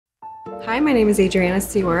Hi, my name is Adriana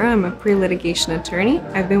Cioara. I'm a pre-litigation attorney.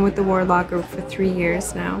 I've been with the Ward Law Group for 3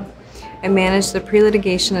 years now. I manage the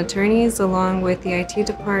pre-litigation attorneys along with the IT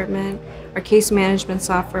department, our case management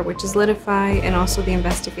software, which is Litify, and also the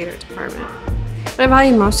investigator department. What I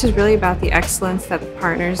value most is really about the excellence that the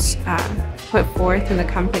partners put forth in the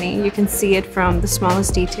company. You can see it from the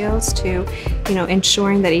smallest details to,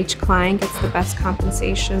 ensuring that each client gets the best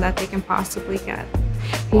compensation that they can possibly get.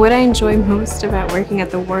 What I enjoy most about working at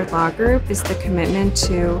the Ward Law Group is the commitment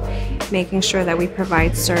to making sure that we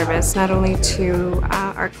provide service not only to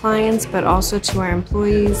our clients but also to our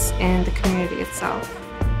employees and the community itself.